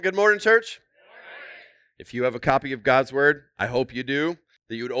Good morning, church. If you have a copy of God's Word, I hope you do,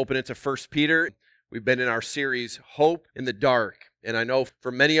 that you would open it to 1 Peter. We've been in our series, Hope in the Dark. And I know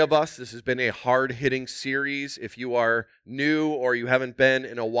for many of us, this has been a hard-hitting series. If you are new or you haven't been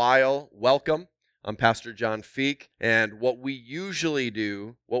in a while, welcome. I'm Pastor John Feek. And what we usually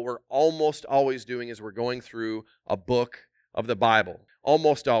do, what we're almost always doing, is we're going through a book of the Bible.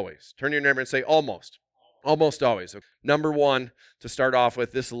 Almost always. Turn to your neighbor and say, almost. Almost always. Number one, to start off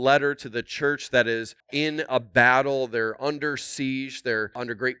with, this letter to the church that is in a battle. They're under siege. They're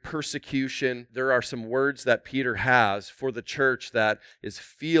under great persecution. There are some words that Peter has for the church that is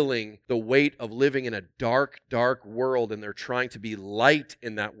feeling the weight of living in a dark, dark world, and they're trying to be light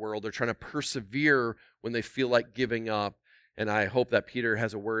in that world. They're trying to persevere when they feel like giving up. And I hope that Peter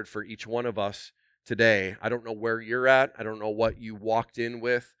has a word for each one of us today. I don't know where you're at. I don't know what you walked in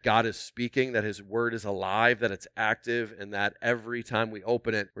with. God is speaking, that His Word is alive, that it's active, and that every time we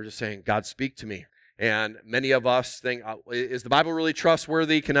open it, we're just saying, God, speak to me. And many of us think, is the Bible really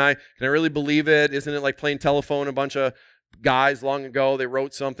trustworthy? Can I really believe it? Isn't it like playing telephone? A bunch of guys long ago, they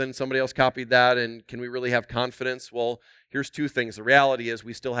wrote something, somebody else copied that, and can we really have confidence? Well, here's two things. The reality is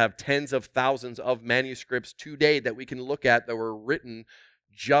we still have tens of thousands of manuscripts today that we can look at that were written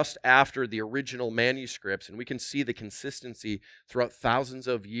just after the original manuscripts, and we can see the consistency throughout thousands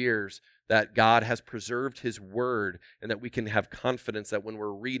of years that God has preserved His Word, and that we can have confidence that when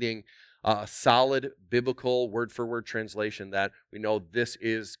we're reading a solid biblical word-for-word translation, that we know this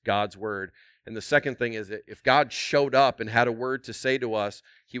is God's Word. And the second thing is that if God showed up and had a word to say to us,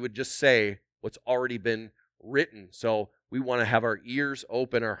 He would just say what's already been written. So we want to have our ears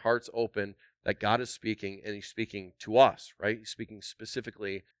open, our hearts open, that God is speaking, and He's speaking to us, right? He's speaking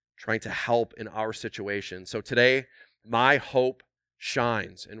specifically, trying to help in our situation. So today, my hope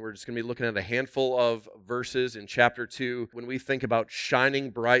shines, and we're just going to be looking at a handful of verses in chapter 2. When we think about shining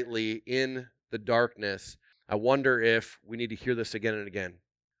brightly in the darkness, I wonder if we need to hear this again and again.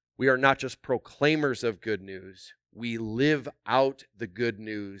 We are not just proclaimers of good news. We live out the good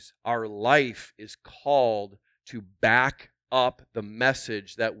news. Our life is called to back up the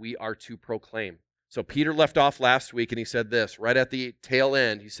message that we are to proclaim. So Peter left off last week and he said this, right at the tail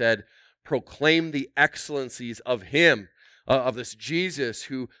end, he said, proclaim the excellencies of Him, of this Jesus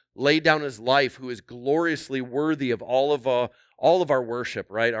who laid down His life, who is gloriously worthy of all of our worship,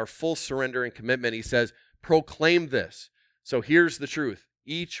 right? Our full surrender and commitment. He says, proclaim this. So here's the truth.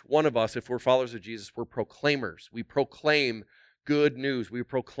 Each one of us, if we're followers of Jesus, we're proclaimers. We proclaim good news. We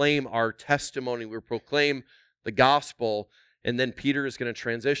proclaim our testimony. We proclaim the gospel. And then Peter is going to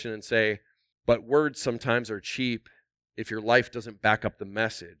transition and say, but words sometimes are cheap if your life doesn't back up the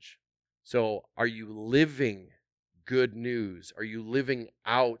message. So are you living good news? Are you living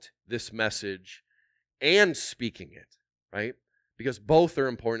out this message and speaking it, right? Because both are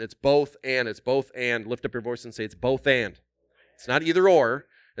important. It's both and. It's both and. Lift up your voice and say it's both and. It's not either or.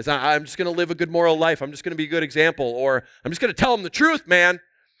 It's not, I'm just going to live a good moral life. I'm just going to be a good example. Or I'm just going to tell them the truth, man.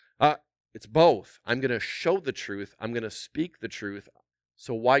 It's both. I'm going to show the truth. I'm going to speak the truth.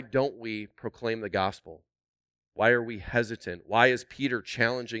 So why don't we proclaim the gospel? Why are we hesitant? Why is Peter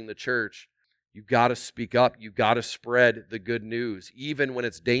challenging the church? You've got to speak up. You've got to spread the good news, even when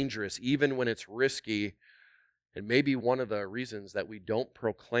it's dangerous, even when it's risky. And maybe one of the reasons that we don't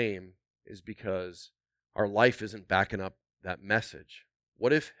proclaim is because our life isn't backing up that message.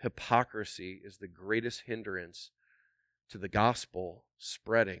 What if hypocrisy is the greatest hindrance to the gospel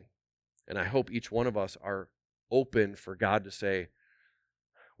spreading? And I hope each one of us are open for God to say,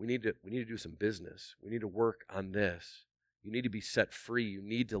 we need to do some business. We need to work on this. You need to be set free. You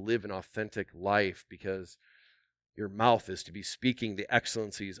need to live an authentic life because your mouth is to be speaking the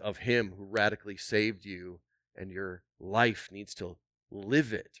excellencies of Him who radically saved you, and your life needs to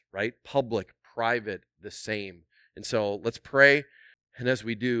live it, right? Public, private, the same. And so let's pray. And as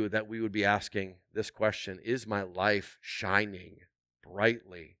we do, that we would be asking this question, is my life shining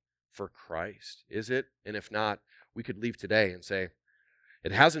brightly for Christ? Is it? And if not, we could leave today and say,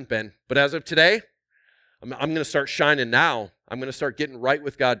 it hasn't been. But as of today, I'm going to start shining now. I'm going to start getting right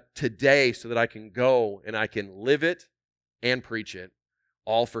with God today so that I can go and I can live it and preach it,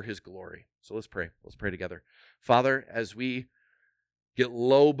 all for His glory. So let's pray. Let's pray together. Father, as we get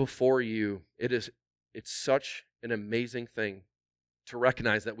low before You, it's such an amazing thing to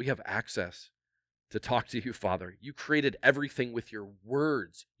recognize that we have access to talk to You, Father. You created everything with Your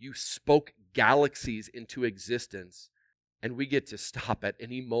words. You spoke galaxies into existence, and we get to stop at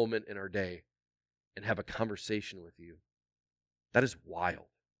any moment in our day and have a conversation with You. That is wild,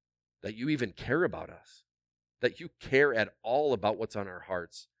 that You even care about us, that You care at all about what's on our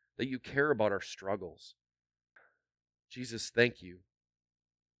hearts, that You care about our struggles. Jesus, thank You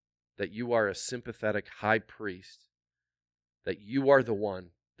that you are a sympathetic high priest, that you are the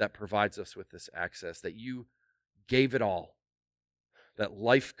one that provides us with this access, that you gave it all, that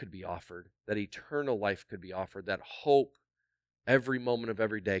life could be offered, that eternal life could be offered, that hope every moment of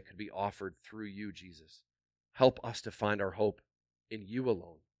every day could be offered through you, Jesus. Help us to find our hope in you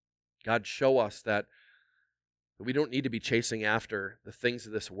alone. God, show us that we don't need to be chasing after the things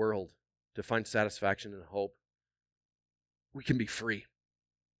of this world to find satisfaction and hope. We can be free.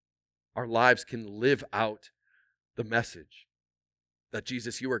 Our lives can live out the message that,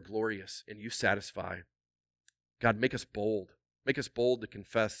 Jesus, you are glorious and you satisfy. God, make us bold. Make us bold to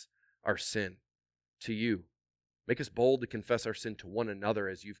confess our sin to you. Make us bold to confess our sin to one another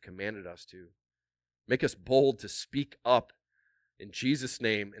as you've commanded us to. Make us bold to speak up in Jesus'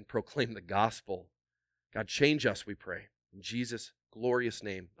 name and proclaim the gospel. God, change us, we pray. In Jesus' glorious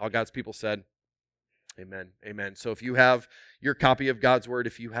name. All God's people said, amen. Amen. So if you have your copy of God's word,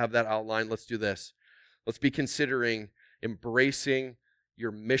 if you have that outline, let's do this. Let's be considering embracing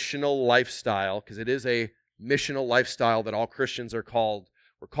your missional lifestyle, because it is a missional lifestyle that all Christians are called.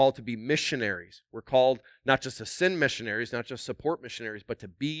 We're called to be missionaries. We're called not just to send missionaries, not just support missionaries, but to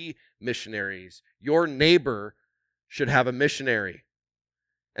be missionaries. Your neighbor should have a missionary,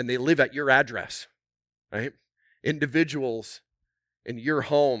 and they live at your address, right? Individuals in your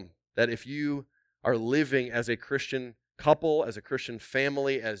home, that if you are living as a Christian couple, as a Christian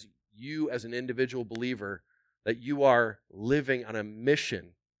family, as you as an individual believer, that you are living on a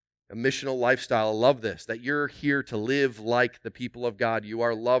mission, a missional lifestyle. I love this, that you're here to live like the people of God. You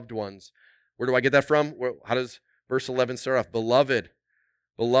are loved ones. Where do I get that from? How does verse 11 start off? Beloved,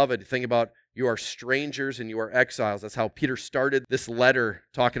 think about you are strangers and you are exiles. That's how Peter started this letter,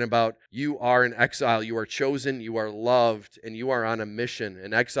 talking about you are an exile, you are chosen, you are loved, and you are on a mission.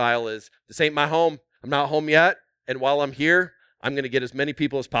 And exile is, this ain't my home. I'm not home yet. And while I'm here, I'm going to get as many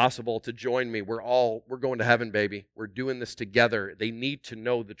people as possible to join me. We're going to heaven, baby. We're doing this together. They need to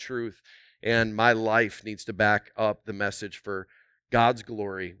know the truth, and my life needs to back up the message for God's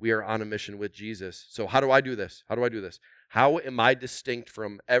glory. We are on a mission with Jesus. So how do I do this? How am I distinct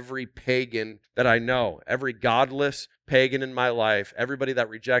from every pagan that I know? Every godless pagan in my life, everybody that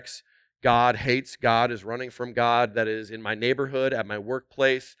rejects God, hates God, is running from God, that is in my neighborhood, at my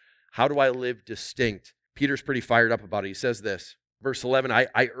workplace. How do I live distinct? Peter's pretty fired up about it. He says this, verse 11,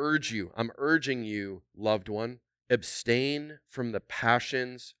 I'm urging you, loved one, abstain from the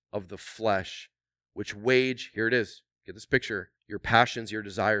passions of the flesh, which wage, here it is, get this picture, your passions, your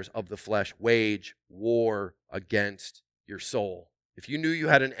desires of the flesh wage war against your soul. If you knew you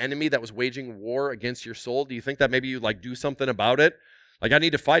had an enemy that was waging war against your soul, do you think that maybe you'd do something about it? I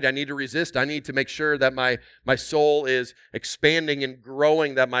need to fight, I need to resist, I need to make sure that my soul is expanding and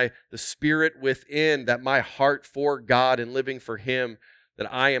growing, that the spirit within, that my heart for God and living for Him,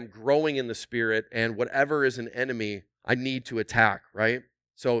 that I am growing in the spirit, and whatever is an enemy, I need to attack, right?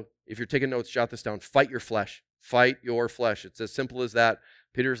 So if you're taking notes, jot this down. Fight your flesh. Fight your flesh. It's as simple as that.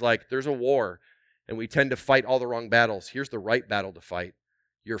 Peter's like, there's a war, and we tend to fight all the wrong battles. Here's the right battle to fight.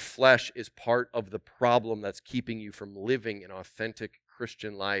 Your flesh is part of the problem that's keeping you from living an authentic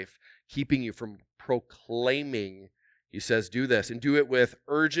Christian life, keeping you from proclaiming. He says, do this, and do it with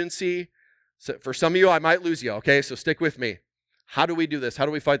urgency. So for some of you, I might lose you, okay? So stick with me. How do we do this? How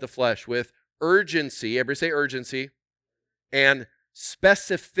do we fight the flesh? With urgency. Everybody say urgency. And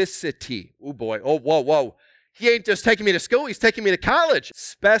specificity. Oh boy. Oh, whoa. He ain't just taking me to school. He's taking me to college.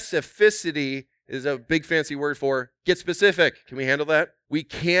 Specificity is a big fancy word for get specific. Can we handle that? We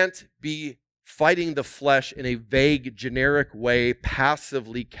can't be fighting the flesh in a vague, generic way,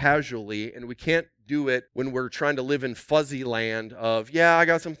 passively, casually, and we can't do it when we're trying to live in fuzzy land of, yeah, I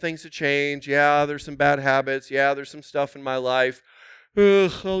got some things to change. Yeah, there's some bad habits. Yeah, there's some stuff in my life. I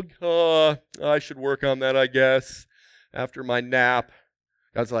should work on that, I guess, after my nap.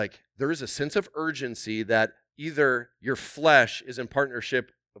 God's like, there is a sense of urgency that either your flesh is in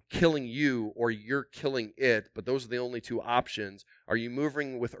partnership of killing you or you're killing it, but those are the only two options. Are you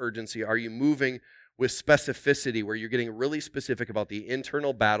moving with urgency? Are you moving with specificity, where you're getting really specific about the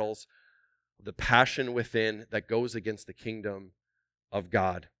internal battles, the passion within that goes against the kingdom of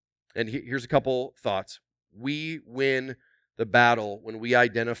God? And here's a couple thoughts. We win the battle when we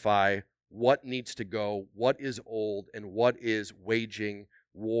identify what needs to go, what is old, and what is waging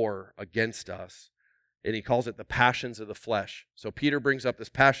war against us. And he calls it the passions of the flesh. So Peter brings up this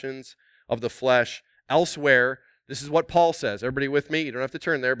passions of the flesh. Elsewhere, this is what Paul says. Everybody with me? You don't have to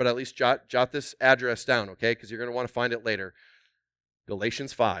turn there, but at least jot this address down, okay? Because you're going to want to find it later.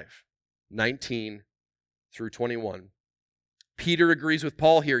 Galatians 5:19 through 21. Peter agrees with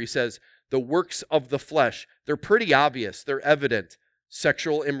Paul here. He says, the works of the flesh, they're pretty obvious. They're evident.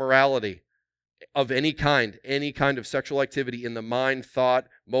 sexual immorality of any kind of sexual activity in the mind, thought,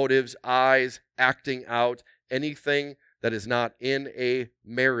 motives, eyes, acting out, anything that is not in a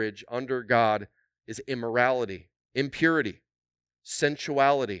marriage under God is immorality, impurity,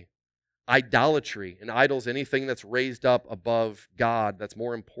 sensuality, idolatry. And idols, anything that's raised up above God, that's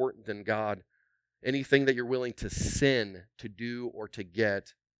more important than God. Anything that you're willing to sin to do or to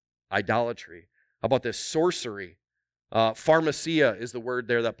get, idolatry. How about this? Sorcery. Pharmacia is the word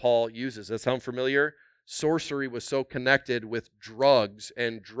there that Paul uses. Does that sound familiar? Sorcery was so connected with drugs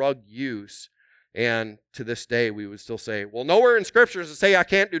and drug use. And to this day, we would still say, well, nowhere in Scripture does it say I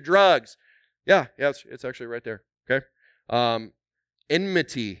can't do drugs. Yeah, it's actually right there. Okay.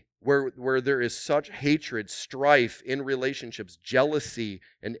 Enmity, where there is such hatred, strife in relationships, jealousy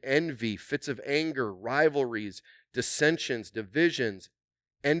and envy, fits of anger, rivalries, dissensions, divisions,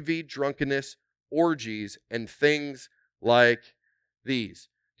 envy, drunkenness, orgies, and things like these.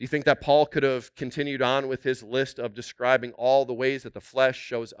 Do you think that Paul could have continued on with his list of describing all the ways that the flesh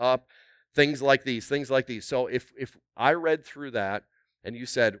shows up? Things like these, things like these. So if I read through that and you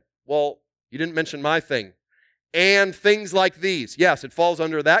said, well, you didn't mention my thing, and things like these. Yes, it falls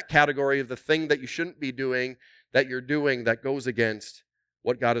under that category of the thing that you shouldn't be doing, that you're doing that goes against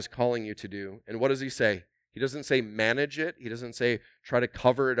what God is calling you to do. And what does he say? He doesn't say manage it. He doesn't say try to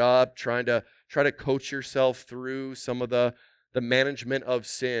cover it up, try to coach yourself through some of the management of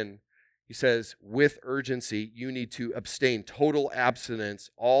sin. He says with urgency, you need to abstain, total abstinence,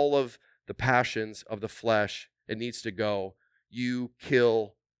 all of the passions of the flesh. It needs to go. You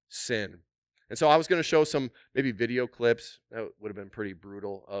kill sin. And so I was going to show some maybe video clips. That would have been pretty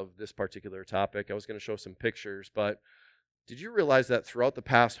brutal of this particular topic. I was going to show some pictures, but did you realize that throughout the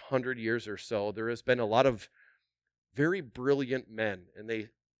past 100 years or so, there has been a lot of very brilliant men, and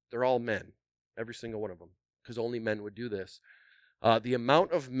they're all men, every single one of them, because only men would do this. The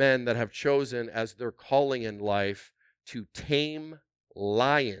amount of men that have chosen as their calling in life to tame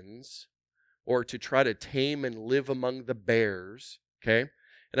lions or to try to tame and live among the bears, okay?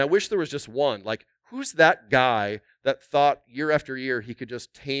 And I wish there was just one. Like, who's that guy that thought year after year he could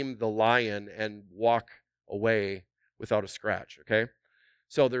just tame the lion and walk away without a scratch, okay?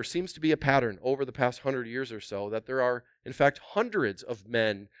 So there seems to be a pattern over the past 100 years or so that there are, in fact, hundreds of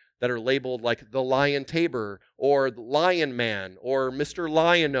men that are labeled like the Lion Tabor or the Lion Man or Mr.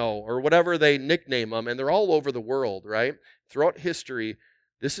 Lion-O or whatever they nickname them, and they're all over the world, right? Throughout history,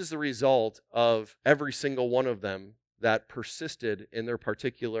 this is the result of every single one of them that persisted in their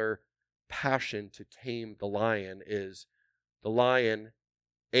particular passion to tame the lion. Is the lion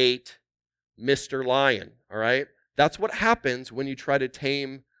ate Mr. Lion, all right? That's what happens when you try to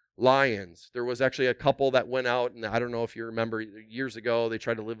tame lions. There was actually a couple that went out, and I don't know if you remember, years ago, they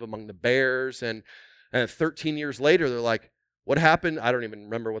tried to live among the bears, and 13 years later, they're like, what happened? I don't even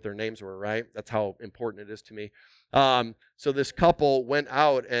remember what their names were, right? That's how important it is to me. So this couple went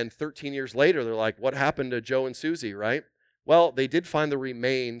out, and 13 years later, they're like, what happened to Joe and Susie, right? Well, they did find the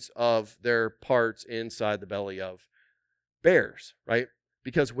remains of their parts inside the belly of bears, right?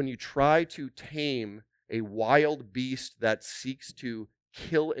 Because when you try to tame a wild beast that seeks to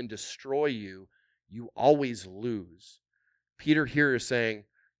kill and destroy you, you always lose. Peter here is saying,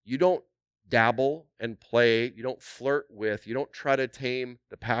 you don't dabble and play, you don't flirt with, you don't try to tame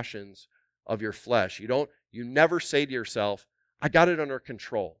the passions of your flesh. You never say to yourself, I got it under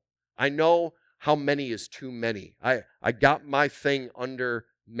control. I know how many is too many. I got my thing under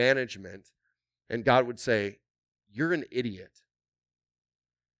management. And God would say, you're an idiot.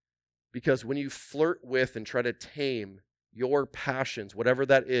 Because when you flirt with and try to tame your passions, whatever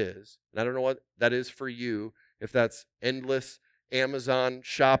that is, and I don't know what that is for you, if that's endless Amazon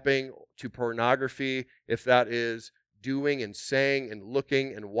shopping to pornography, if that is doing and saying and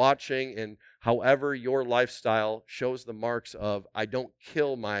looking and watching, and however your lifestyle shows the marks of, I don't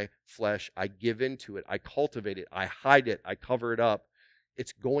kill my flesh, I give into it, I cultivate it, I hide it, I cover it up,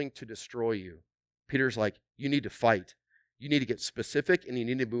 it's going to destroy you. Peter's like, you need to fight. You need to get specific, and you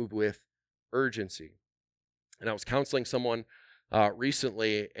need to move with urgency. And I was counseling someone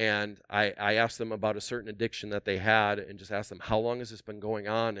recently, and I asked them about a certain addiction that they had, and just asked them, how long has this been going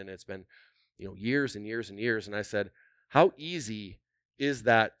on? And it's been, years and years and years. And I said, how easy is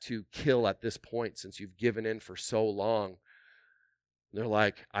that to kill at this point, since you've given in for so long? And they're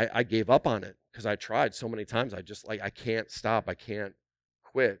like, I gave up on it because I tried so many times. I can't stop. I can't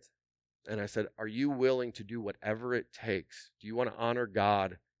quit. And I said, are you willing to do whatever it takes? Do you want to honor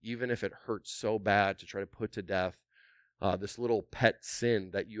God, even if it hurts so bad, to try to put to death this little pet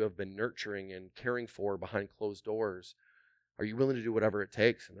sin that you have been nurturing and caring for behind closed doors? Are you willing to do whatever it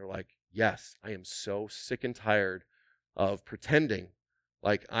takes? And they're like, yes, I am so sick and tired of pretending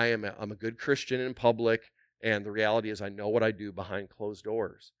Like I'm a good Christian in public, and the reality is I know what I do behind closed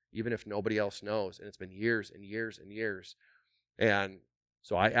doors, even if nobody else knows. And it's been years and years and years. And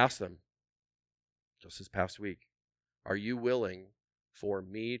so I asked them just this past week, are you willing for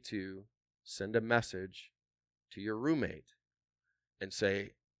me to send a message to your roommate and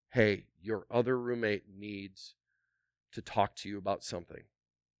say, hey, your other roommate needs to talk to you about something?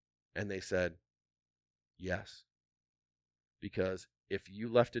 And they said, yes. Because if you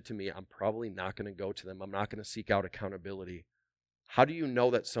left it to me, I'm probably not going to go to them. I'm not going to seek out accountability. How do you know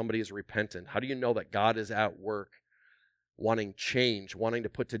that somebody is repentant? How do you know that God is at work, wanting change, wanting to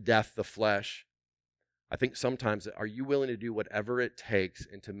put to death the flesh? I think sometimes, are you willing to do whatever it takes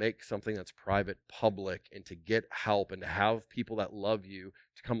and to make something that's private public and to get help and to have people that love you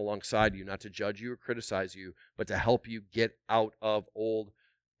to come alongside you, not to judge you or criticize you, but to help you get out of old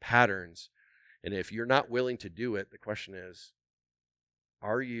patterns? And if you're not willing to do it, the question is,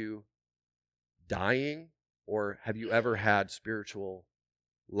 are you dying, or have you ever had spiritual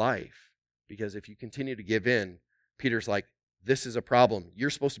life? Because if you continue to give in, Peter's like, this is a problem.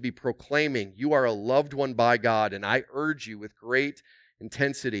 You're supposed to be proclaiming you are a loved one by God, and I urge you with great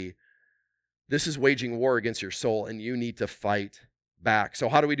intensity. This is waging war against your soul, and you need to fight back. So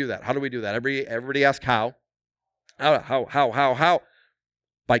how do we do that? How do we do that? Everybody ask how. How?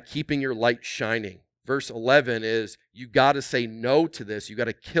 By keeping your light shining. Verse 11 is you got to say no to this. You got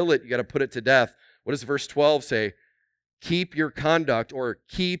to kill it. You got to put it to death. What does verse 12 say? Keep your conduct, or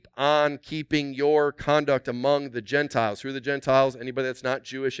keep on keeping your conduct among the Gentiles. Who are the Gentiles? Anybody that's not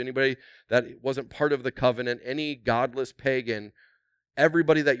Jewish, anybody that wasn't part of the covenant, any godless pagan,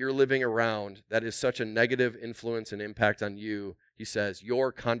 everybody that you're living around that is such a negative influence and impact on you. He says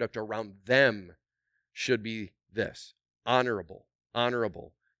your conduct around them should be this: honorable.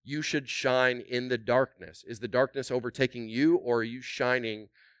 You should shine in the darkness. Is the darkness overtaking you, or are you shining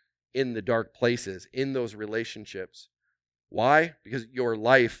in the dark places, in those relationships? Why? Because your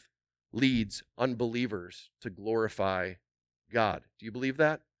life leads unbelievers to glorify God. Do you believe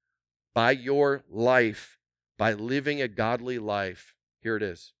that? By your life, by living a godly life, here it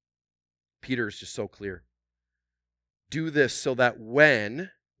is. Peter is just so clear. Do this so that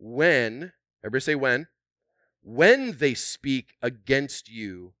when, everybody say when they speak against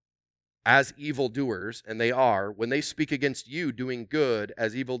you as evildoers, and they are, when they speak against you doing good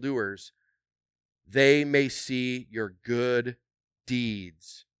as evildoers, they may see your good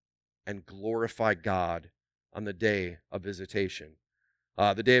deeds and glorify God on the day of visitation.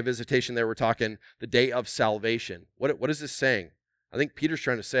 The day of visitation there, we're talking the day of salvation. What is this saying? I think Peter's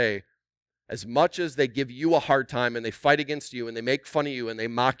trying to say, as much as they give you a hard time and they fight against you and they make fun of you and they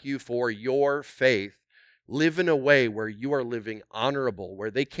mock you for your faith, live in a way where you are living honorable,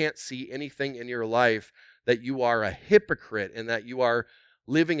 where they can't see anything in your life that you are a hypocrite and that you are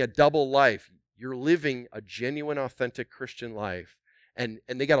living a double life. You're living a genuine, authentic Christian life. And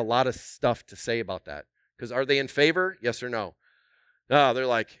they got a lot of stuff to say about that. Because are they in favor? Yes or no? No, they're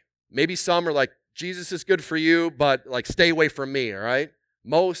like, maybe some are like, Jesus is good for you, but like stay away from me, all right?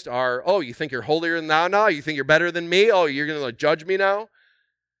 Most are, oh, you think you're holier than thou now? You think you're better than me? Oh, you're going to judge me now?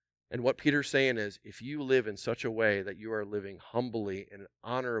 And what Peter's saying is, if you live in such a way that you are living humbly and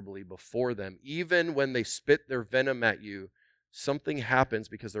honorably before them, even when they spit their venom at you, something happens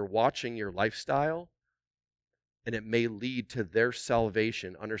because they're watching your lifestyle, and it may lead to their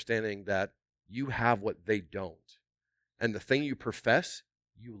salvation, understanding that you have what they don't. And the thing you profess,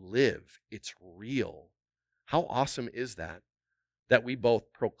 you live. It's real. How awesome is that? That we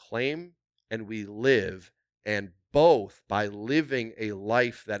both proclaim and we live, and both by living a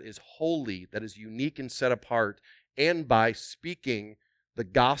life that is holy, that is unique and set apart, and by speaking the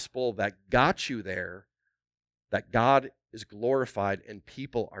gospel that got you there, that God is glorified and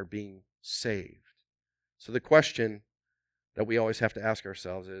people are being saved. So the question that we always have to ask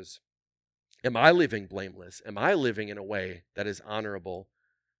ourselves is, am I living blameless? Am I living in a way that is honorable?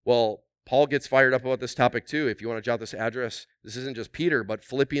 Well, Paul gets fired up about this topic too. If you want to jot this address, this isn't just Peter, but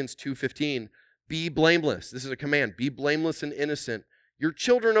Philippians 2:15. Be blameless. This is a command. Be blameless and innocent. You're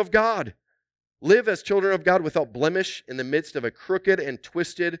children of God. Live as children of God without blemish in the midst of a crooked and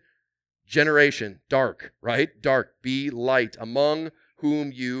twisted generation. Dark, right? Dark. Be light, among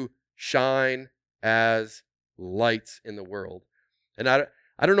whom you shine as lights in the world. And I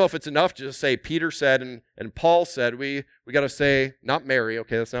don't know if it's enough to just say Peter said and Paul said. We got to say, not Mary.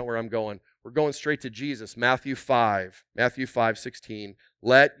 Okay, that's not where I'm going. We're going straight to Jesus. Matthew 5:16.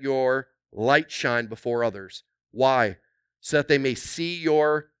 Let your light shine before others. Why? So that they may see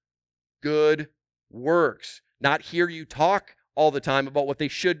your good works. Not hear you talk all the time about what they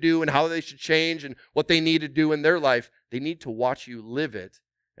should do and how they should change and what they need to do in their life. They need to watch you live it.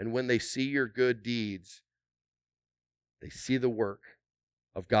 And when they see your good deeds, they see the work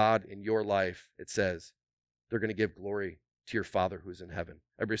of God in your life, it says, they're going to give glory to your Father who's in heaven.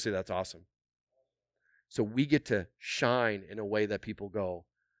 Everybody say that's awesome. So we get to shine in a way that people go,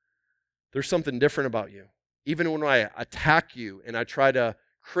 there's something different about you. Even when I attack you and I try to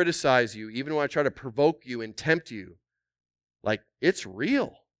criticize you, even when I try to provoke you and tempt you, like, it's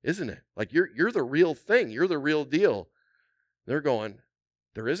real, isn't it? Like, you're the real thing. You're the real deal. They're going,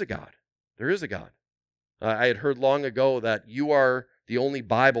 there is a God. There is a God. I had heard long ago that you are the only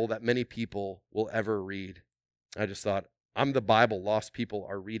Bible that many people will ever read. I just thought, I'm the Bible lost people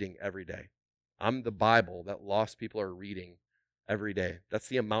are reading every day. I'm the Bible that lost people are reading every day. That's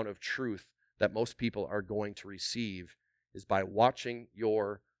the amount of truth that most people are going to receive, is by watching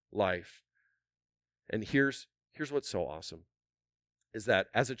your life. And here's what's so awesome, is that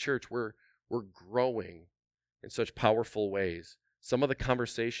as a church, we're growing in such powerful ways. Some of the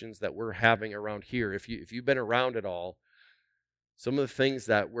conversations that we're having around here, if you've been around at all, some of the things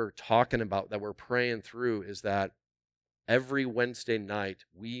that we're talking about, that we're praying through, is that every Wednesday night,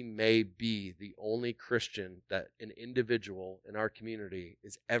 we may be the only Christian that an individual in our community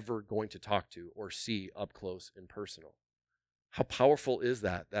is ever going to talk to or see up close and personal. How powerful is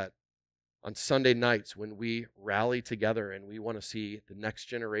that? That on Sunday nights, when we rally together and we want to see the next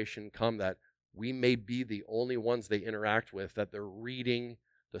generation come, that we may be the only ones they interact with, that they're reading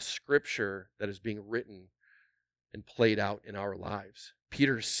the scripture that is being written and played out in our lives.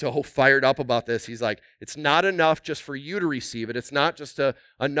 Peter's so fired up about this. He's like, it's not enough just for you to receive it. It's not just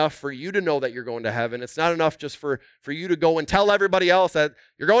enough for you to know that you're going to heaven. It's not enough just for you to go and tell everybody else that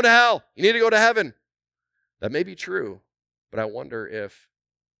you're going to hell. You need to go to heaven. That may be true, but I wonder if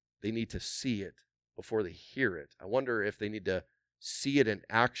they need to see it before they hear it. I wonder if they need to see it in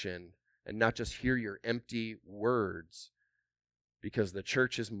action and not just hear your empty words, because the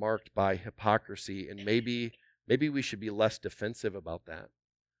church is marked by hypocrisy, and maybe we should be less defensive about that,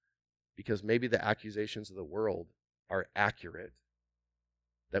 because maybe the accusations of the world are accurate,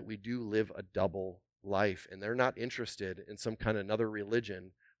 that we do live a double life, and they're not interested in some kind of another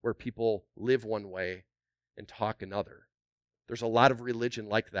religion where people live one way and talk another. There's a lot of religion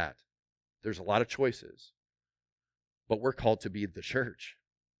like that. There's a lot of choices, but we're called to be the church.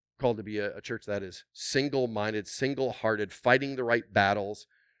 We're called to be a church that is single-minded, single-hearted, fighting the right battles.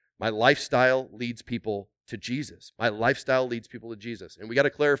 My lifestyle leads people to Jesus. My lifestyle leads people to Jesus. And we got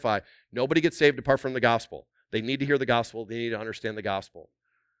to clarify, nobody gets saved apart from the gospel. They need to hear the gospel. They need to understand the gospel.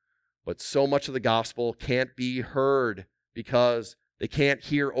 But so much of the gospel can't be heard because they can't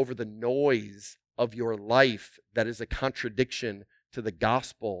hear over the noise of your life that is a contradiction to the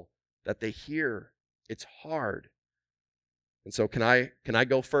gospel that they hear. It's hard. And so can I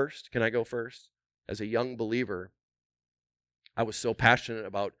go first? Can I go first? As a young believer, I was so passionate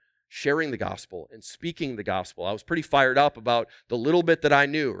about sharing the gospel and speaking the gospel. I was pretty fired up about the little bit that I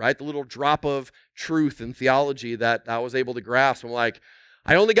knew, right? The little drop of truth and theology that I was able to grasp. I'm like,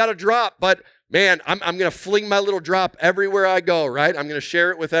 I only got a drop, but man, I'm going to fling my little drop everywhere I go, right? I'm going to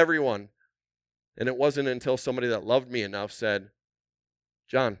share it with everyone. And it wasn't until somebody that loved me enough said,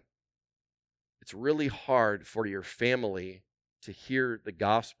 John, it's really hard for your family to hear the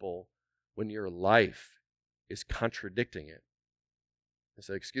gospel when your life is contradicting it. I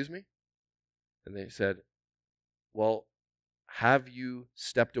said, excuse me? And they said, well, have you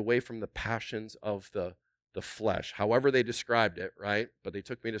stepped away from the passions of the flesh? However they described it, right? But they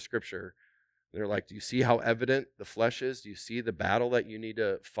took me to Scripture. They're like, do you see how evident the flesh is? Do you see the battle that you need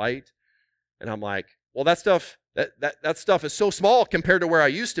to fight? And I'm like, well, that stuff is so small compared to where I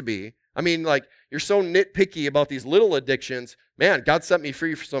used to be. I mean, like, you're so nitpicky about these little addictions. Man, God set me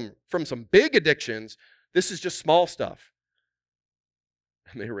free from some big addictions. This is just small stuff.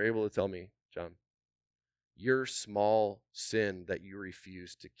 And they were able to tell me, John, your small sin that you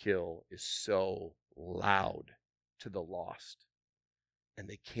refuse to kill is so loud to the lost. And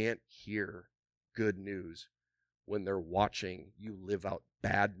they can't hear good news when they're watching you live out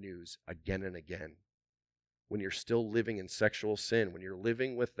bad news again and again. When you're still living in sexual sin, when you're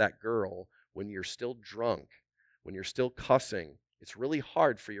living with that girl, when you're still drunk, when you're still cussing, it's really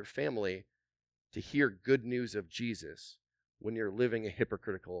hard for your family to hear good news of Jesus when you're living a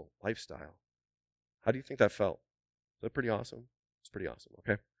hypocritical lifestyle. How do you think that felt? Is that pretty awesome? It's pretty awesome,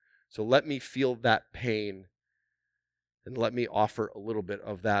 okay? So let me feel that pain, and let me offer a little bit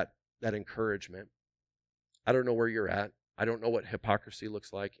of that encouragement. I don't know where you're at. I don't know what hypocrisy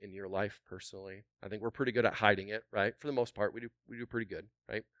looks like in your life personally. I think we're pretty good at hiding it, right? For the most part, we do pretty good,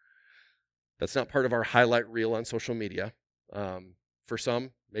 right? That's not part of our highlight reel on social media. For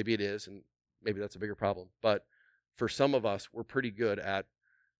some, maybe it is, and maybe that's a bigger problem. But for some of us, we're pretty good at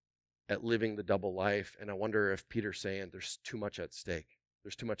living the double life. And I wonder if Peter's saying there's too much at stake.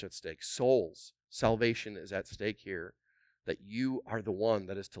 There's too much at stake. Souls, salvation is at stake here, that you are the one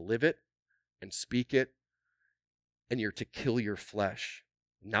that is to live it and speak it, and you're to kill your flesh,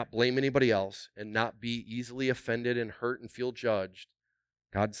 not blame anybody else, and not be easily offended and hurt and feel judged.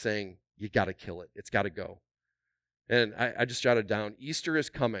 God's saying, you got to kill it. It's got to go. And I just jotted down, Easter is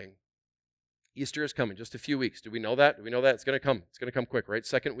coming. Easter is coming, just a few weeks. Do we know that? Do we know that? It's going to come. It's going to come quick, right?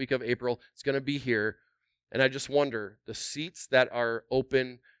 Second week of April, it's going to be here. And I just wonder, the seats that are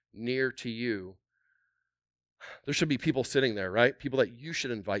open near to you, there should be people sitting there, right? People that you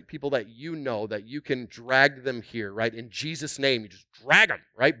should invite, people that you know, that you can drag them here, right? In Jesus' name, you just drag them,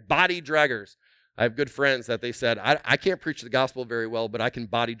 right? Body draggers. I have good friends that they said, I can't preach the gospel very well, but I can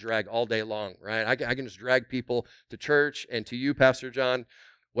body drag all day long, right? I can just drag people to church and to you, Pastor John,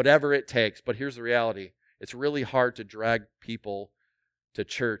 whatever it takes. But here's the reality. It's really hard to drag people to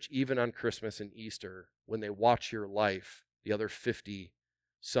church, even on Christmas and Easter, when they watch your life the other 50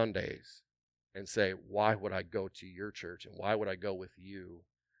 Sundays and say, why would I go to your church and why would I go with you?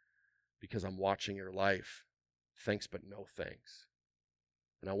 Because I'm watching your life. Thanks, but no thanks.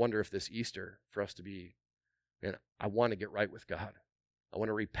 And I wonder if this Easter, for us to be, man, I want to get right with God. I want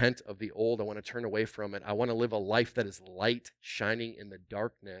to repent of the old. I want to turn away from it. I want to live a life that is light shining in the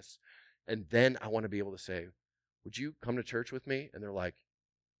darkness. And then I want to be able to say, would you come to church with me? And they're like,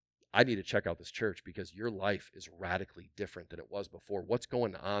 I need to check out this church because your life is radically different than it was before. What's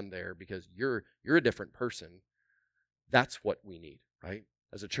going on there? Because you're a different person. That's what we need, right?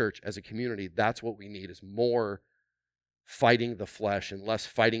 As a church, as a community, that's what we need, is more fighting the flesh and less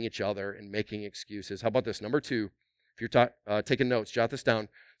fighting each other and making excuses. How about this? Number 2, if you're taking notes, jot this down.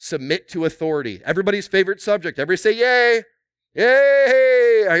 Submit to authority. Everybody's favorite subject. Everybody say, yay!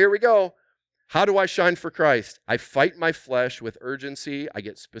 Yay! Here we go. How do I shine for Christ? I fight my flesh with urgency. I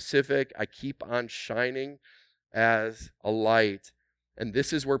get specific. I keep on shining as a light. And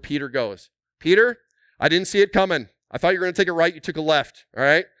this is where Peter goes. Peter, I didn't see it coming. I thought you were going to take a right. You took a left, all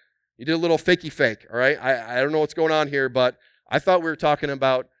right? You did a little fakey fake, all right? I don't know what's going on here, but I thought we were talking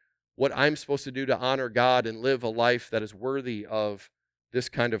about what I'm supposed to do to honor God and live a life that is worthy of this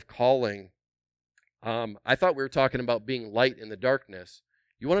kind of calling. I thought we were talking about being light in the darkness.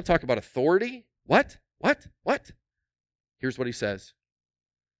 You want to talk about authority? What? Here's what he says.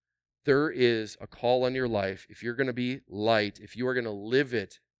 There is a call on your life. If you're going to be light, if you are going to live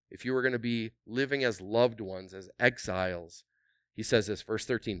it, if you are going to be living as loved ones, as exiles, he says this, verse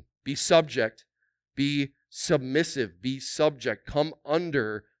 13, be subject, be submissive, be subject, come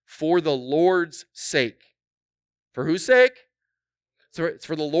under for the Lord's sake. For whose sake? So it's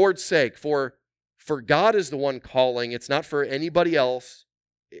for the Lord's sake. For God is the one calling. It's not for anybody else.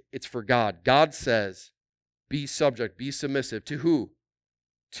 It's for God. God says, be subject, be submissive. To who?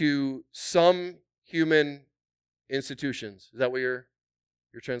 To some human institutions. Is that what your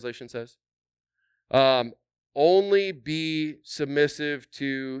translation says? Only be submissive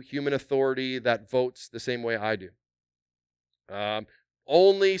to human authority that votes the same way I do.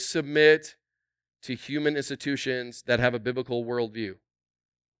 Only submit to human institutions that have a biblical worldview.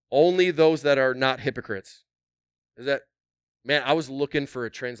 Only those that are not hypocrites. Is that, man, I was looking for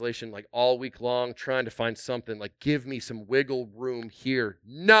a translation like all week long, trying to find something like, give me some wiggle room here.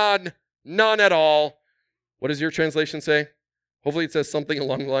 None at all. What does your translation say? Hopefully it says something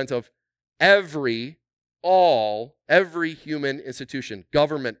along the lines of every human institution,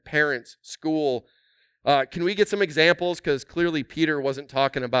 government, parents, school. Can we get some examples? Because clearly Peter wasn't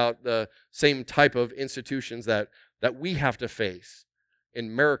talking about the same type of institutions that we have to face in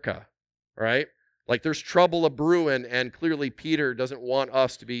America, right? Like there's trouble a-brewing, and clearly Peter doesn't want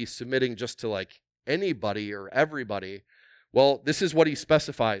us to be submitting just to like anybody or everybody. Well, this is what he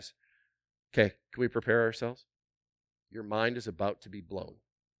specifies. Okay, can we prepare ourselves? Your mind is about to be blown.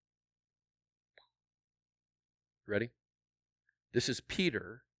 Ready? This is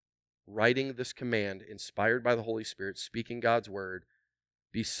Peter writing this command, inspired by the Holy Spirit, speaking God's word.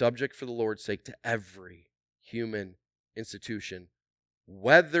 Be subject for the Lord's sake to every human institution,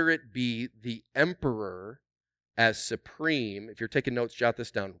 whether it be the emperor as supreme. If you're taking notes, jot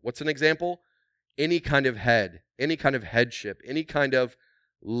this down. What's an example? Any kind of head, any kind of headship, any kind of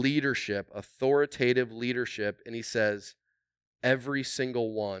leadership, authoritative leadership. And he says, every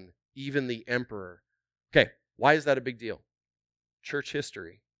single one, even the emperor. Okay, why is that a big deal? Church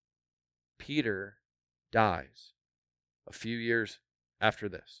history. Peter dies a few years after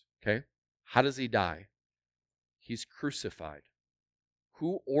this, okay? How does he die? He's crucified.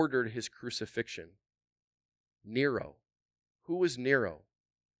 Who ordered his crucifixion? Nero. Who was Nero?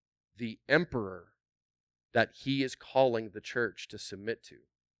 The emperor that he is calling the church to submit to.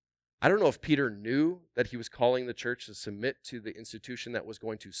 I don't know if Peter knew that he was calling the church to submit to the institution that was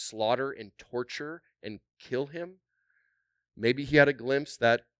going to slaughter and torture and kill him. Maybe he had a glimpse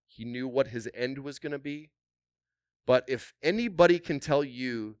that he knew what his end was going to be. But if anybody can tell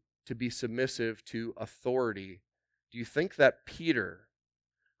you to be submissive to authority, do you think that Peter,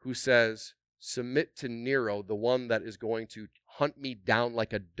 who says, submit to Nero, the one that is going to hunt me down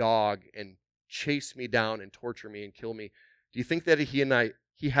like a dog and chase me down and torture me and kill me, do you think that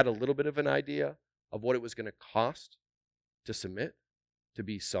he had a little bit of an idea of what it was going to cost to submit, to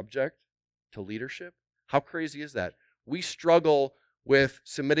be subject to leadership? How crazy is that? We struggle with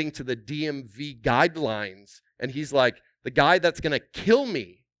submitting to the DMV guidelines, and he's like, the guy that's going to kill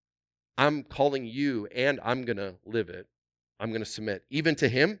me, I'm calling you, and I'm going to live it. I'm going to submit. Even to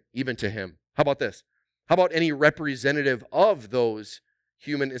him, even to him. How about this? How about any representative of those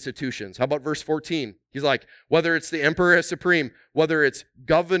human institutions? How about verse 14? He's like, whether it's the emperor as supreme, whether it's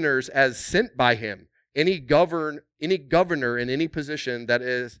governors as sent by him, any governor in any position that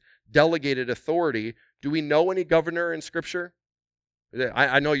is delegated authority. Do we know any governor in Scripture?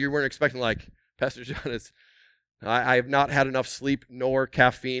 I know you weren't expecting, like, Pastor John, I have not had enough sleep nor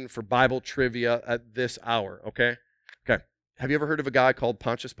caffeine for Bible trivia at this hour, okay? Okay. Have you ever heard of a guy called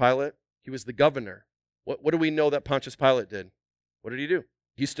Pontius Pilate? He was the governor. What do we know that Pontius Pilate did? What did he do?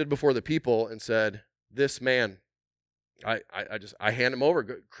 He stood before the people and said, this man, I hand him over.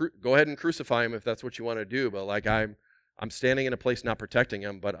 Go ahead and crucify him if that's what you want to do. But like I'm standing in a place not protecting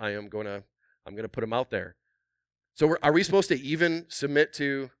him, but I'm gonna put him out there. So are we supposed to even submit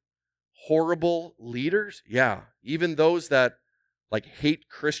to horrible leaders? Yeah. Even those that like hate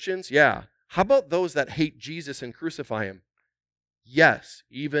Christians? Yeah. How about those that hate Jesus and crucify him? Yes,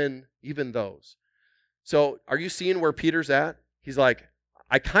 even those. So are you seeing where Peter's at? He's like,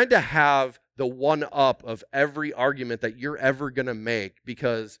 I kind of have the one up of every argument that you're ever going to make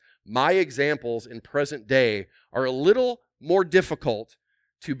because my examples in present day are a little more difficult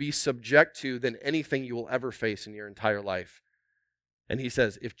to be subject to than anything you will ever face in your entire life. And he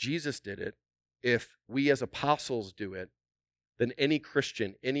says, if Jesus did it, if we as apostles do it, then any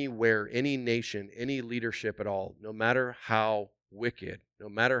Christian, anywhere, any nation, any leadership at all, no matter how wicked, no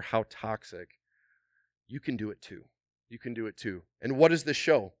matter how toxic, you can do it too. You can do it too. And what does this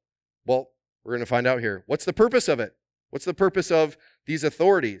show? Well, we're going to find out here. What's the purpose of it? What's the purpose of these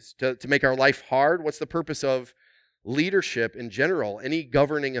authorities? To make our life hard? What's the purpose of leadership in general? Any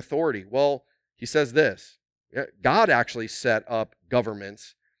governing authority? Well, he says this. God actually set up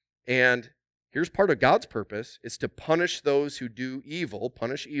governments, and here's part of God's purpose. It's to punish those who do evil,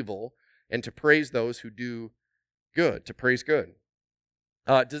 punish evil, and to praise those who do good, to praise good.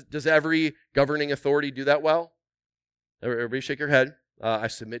 Does every governing authority do that well? Everybody shake your head. I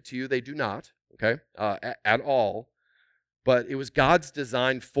submit to you, they do not, okay, at all. But it was God's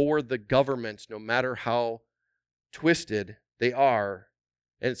design for the government, no matter how twisted they are.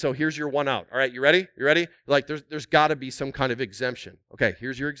 And so here's your one out. All right, you ready? You ready? Like there's got to be some kind of exemption. Okay,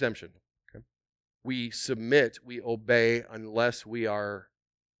 here's your exemption. Okay. We submit, we obey unless we are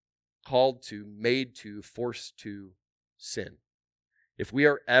called to, made to, forced to sin. If we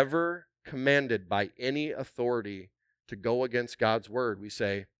are ever commanded by any authority to go against God's word, we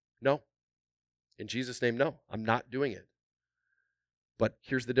say, no. In Jesus' name, no, I'm not doing it. But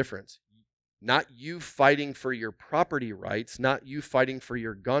here's the difference. Not you fighting for your property rights, not you fighting for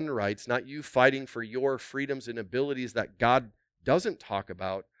your gun rights, not you fighting for your freedoms and abilities that God doesn't talk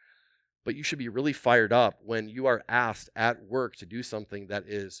about, but you should be really fired up when you are asked at work to do something that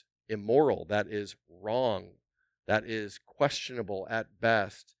is immoral, that is wrong, that is questionable at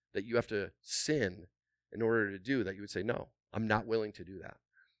best, that you have to sin in order to do, that you would say, no, I'm not willing to do that.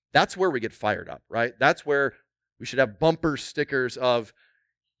 That's where we get fired up, right? That's where we should have bumper stickers of,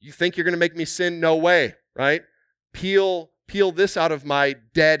 you think you're going to make me sin? No way, right? Peel this out of my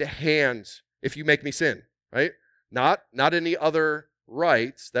dead hands if you make me sin, right? Not any other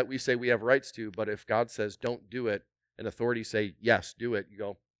rights that we say we have rights to, but if God says don't do it and authorities say yes, do it, you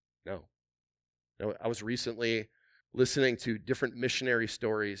go, no. No, I was recently listening to different missionary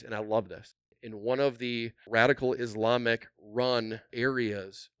stories, and I love this. In one of the radical Islamic run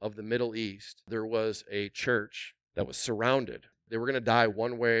areas of the Middle East, there was a church that was surrounded. They were going to die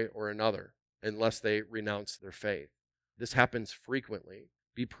one way or another unless they renounce their faith. This happens frequently.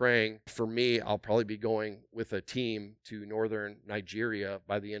 Be praying for me. I'll probably be going with a team to northern Nigeria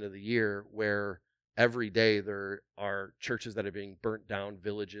by the end of the year, where every day there are churches that are being burnt down,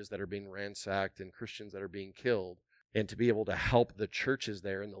 villages that are being ransacked, and Christians that are being killed. And to be able to help the churches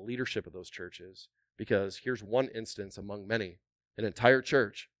there and the leadership of those churches Because here's one instance among many, an entire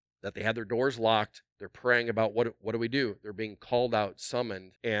church that they had their doors locked. They're praying about what do we do? They're being called out,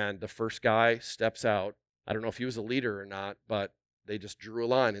 summoned, and the first guy steps out. I don't know if he was a leader or not, but they just drew a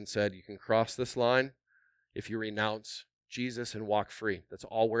line and said, you can cross this line if you renounce Jesus and walk free. That's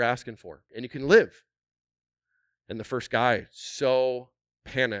all we're asking for. And you can live. And the first guy so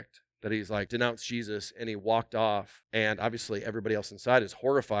panicked that he's like, denounce Jesus, and he walked off. And obviously everybody else inside is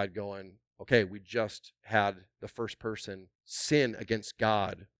horrified, going, okay, we just had the first person sin against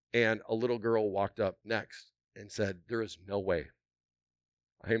God. And a little girl walked up next and said, there is no way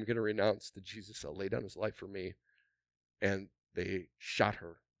I am going to renounce the Jesus that laid down his life for me. And they shot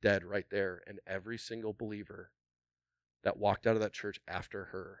her dead right there. And every single believer that walked out of that church after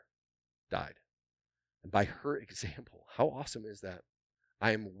her died. And by her example, how awesome is that?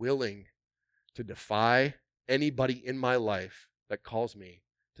 I am willing to defy anybody in my life that calls me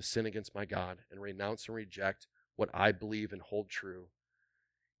to sin against my God and renounce and reject what I believe and hold true,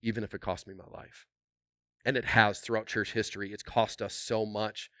 even if it costs me my life. And it has throughout church history. It's cost us so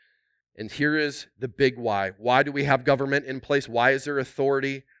much. And here is the big why. Why do we have government in place? Why is there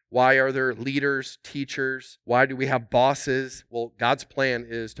authority? Why are there leaders, teachers? Why do we have bosses? Well, God's plan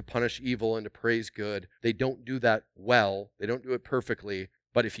is to punish evil and to praise good. They don't do that well. They don't do it perfectly.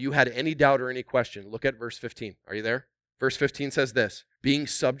 But if you had any doubt or any question, look at verse 15. Are you there? Verse 15 says this, being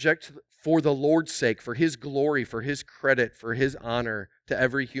subject for the Lord's sake, for his glory, for his credit, for his honor to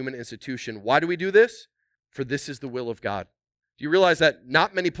every human institution. Why do we do this? For this is the will of God. Do you realize that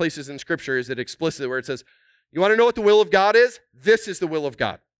not many places in Scripture is it explicit where it says, you want to know what the will of God is? This is the will of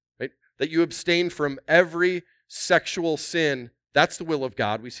God. That you abstain from every sexual sin. That's the will of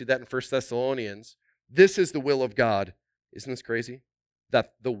God. We see that in 1 Thessalonians. This is the will of God. Isn't this crazy?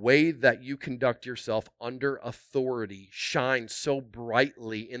 That the way that you conduct yourself under authority shines so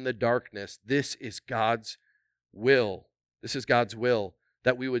brightly in the darkness. This is God's will. This is God's will.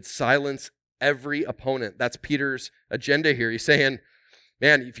 That we would silence every opponent. That's Peter's agenda here. He's saying,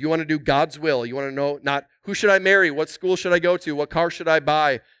 man, if you want to do God's will, you want to know not who should I marry, what school should I go to, what car should I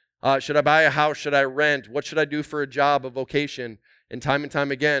buy, should I buy a house? Should I rent? What should I do for a job, a vocation? And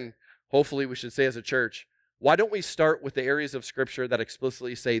time again, hopefully we should say as a church, why don't we start with the areas of Scripture that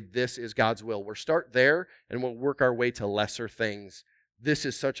explicitly say this is God's will? We'll start there and we'll work our way to lesser things. This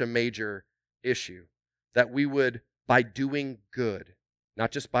is such a major issue that we would, by doing good,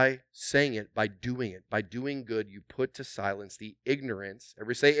 not just by saying it, by doing it, by doing good, you put to silence the ignorance.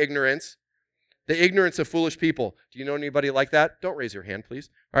 Everybody say ignorance. The ignorance of foolish people. Do you know anybody like that? Don't raise your hand, please.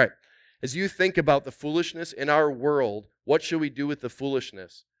 All right. As you think about the foolishness in our world, what should we do with the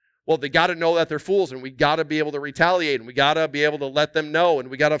foolishness? Well, they got to know that they're fools, and we got to be able to retaliate, and we got to be able to let them know, and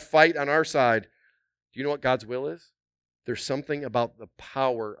we got to fight on our side. Do you know what God's will is? There's something about the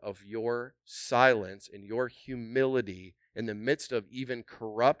power of your silence and your humility in the midst of even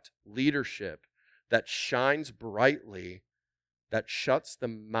corrupt leadership that shines brightly, that shuts the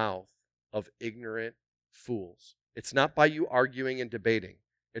mouth of ignorant fools. It's not by you arguing and debating.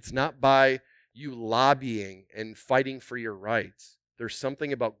 It's not by you lobbying and fighting for your rights. There's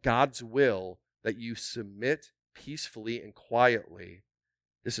something about God's will that you submit peacefully and quietly.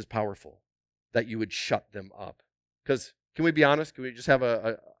 This is powerful, that you would shut them up. Because can we be honest? Can we just have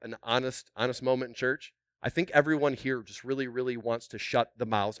an honest moment in church? I think everyone here just really, really wants to shut the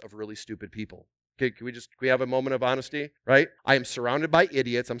mouths of really stupid people. Okay, can we have a moment of honesty, right? I am surrounded by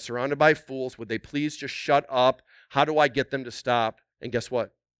idiots. I'm surrounded by fools. Would they please just shut up? How do I get them to stop? And guess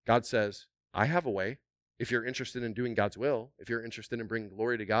what? God says, I have a way. If you're interested in doing God's will, if you're interested in bringing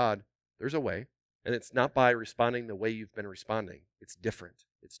glory to God, there's a way. And it's not by responding the way you've been responding. It's different.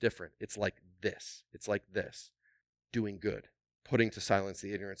 It's different. It's like this. It's like this. Doing good. Putting to silence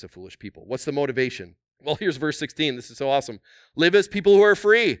the ignorance of foolish people. What's the motivation? Well, here's verse 16. This is so awesome. Live as people who are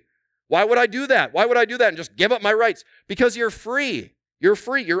free. Why would I do that? Why would I do that and just give up my rights? Because you're free. You're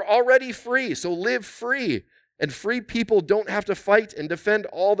free. You're already free. So live free. And free people don't have to fight and defend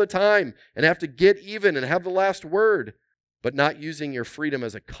all the time and have to get even and have the last word, but not using your freedom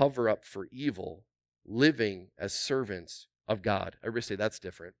as a cover-up for evil, living as servants of God. Everybody say that's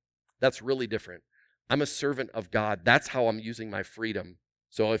different. That's really different. I'm a servant of God. That's how I'm using my freedom.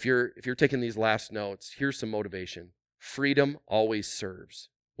 So if you're taking these last notes, here's some motivation. Freedom always serves.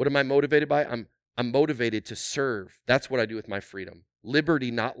 What am I motivated by? I'm motivated to serve. That's what I do with my freedom. Liberty,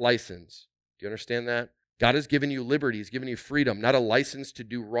 not license. Do you understand that? God has given you liberty. He's given you freedom, not a license to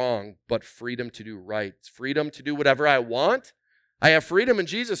do wrong, but freedom to do right. It's freedom to do whatever I want. I have freedom in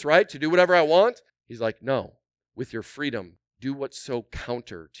Jesus, right? To do whatever I want. He's like, no. With your freedom, do what's so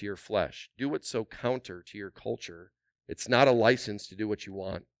counter to your flesh. Do what's so counter to your culture. It's not a license to do what you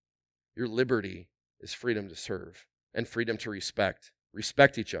want. Your liberty is freedom to serve and freedom to respect.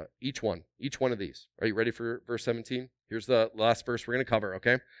 Respect each one of these. Are you ready for verse 17? Here's the last verse we're going to cover,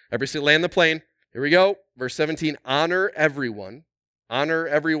 okay? Everybody say land the plane. Here we go. Verse 17, honor everyone. Honor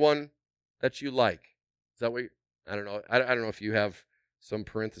everyone that you like. Is that what I don't know. I don't know if you have some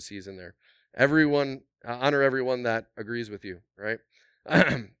parentheses in there. Everyone, honor everyone that agrees with you, right?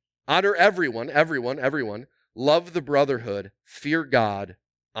 Honor everyone. Love the brotherhood. Fear God.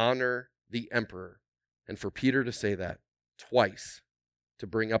 Honor the emperor. And for Peter to say that twice, to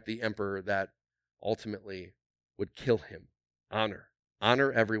bring up the emperor that ultimately would kill him. Honor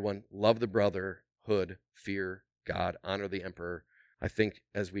everyone. Love the brotherhood. Fear God. Honor the emperor. I think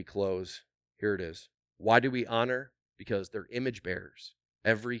as we close, here it is. Why do we honor? Because they're image bearers.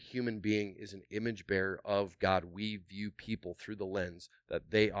 Every human being is an image bearer of God. We view people through the lens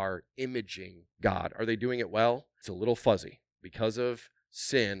that they are imaging God. Are they doing it well? It's a little fuzzy. Because of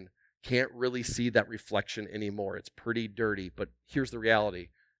sin, can't really see that reflection anymore. It's pretty dirty, but here's the reality.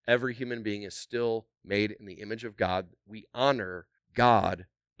 Every human being is still made in the image of God. We honor God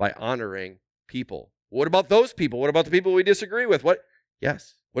by honoring people. What about those people? What about the people we disagree with? What?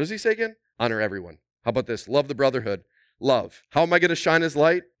 Yes. What does he say again? Honor everyone. How about this? Love the brotherhood. Love. How am I going to shine his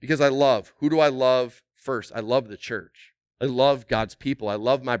light? Because I love. Who do I love first? I love the church. I love God's people. I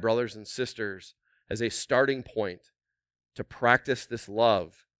love my brothers and sisters as a starting point to practice this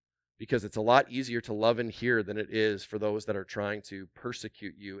love, because it's a lot easier to love in here than it is for those that are trying to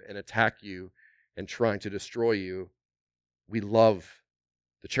persecute you and attack you and trying to destroy you. We love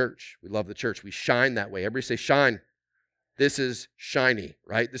the church. We love the church. We shine that way. Everybody say shine. This is shiny,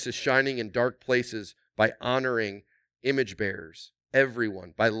 right? This is shining in dark places by honoring image bearers,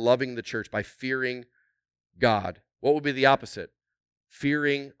 everyone, by loving the church, by fearing God. What would be the opposite?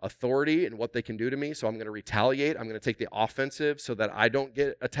 Fearing authority and what they can do to me. So I'm going to retaliate. I'm going to take the offensive so that I don't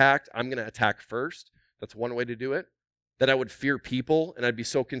get attacked. I'm going to attack first. That's one way to do it. That I would fear people, and I'd be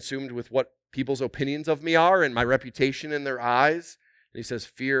so consumed with what people's opinions of me are and my reputation in their eyes. And he says,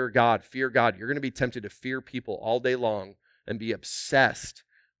 fear God, fear God. You're going to be tempted to fear people all day long and be obsessed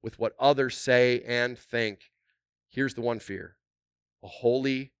with what others say and think. Here's the one fear: a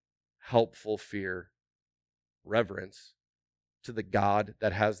holy, helpful fear, reverence to the God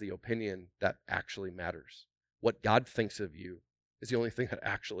that has the opinion that actually matters. What God thinks of you is the only thing that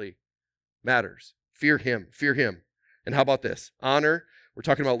actually matters. Fear him, fear him. And how about this? Honor. We're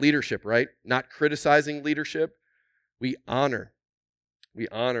talking about leadership, right? Not criticizing leadership. We honor. We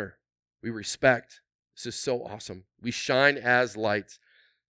honor. We respect. This is so awesome. We shine as lights.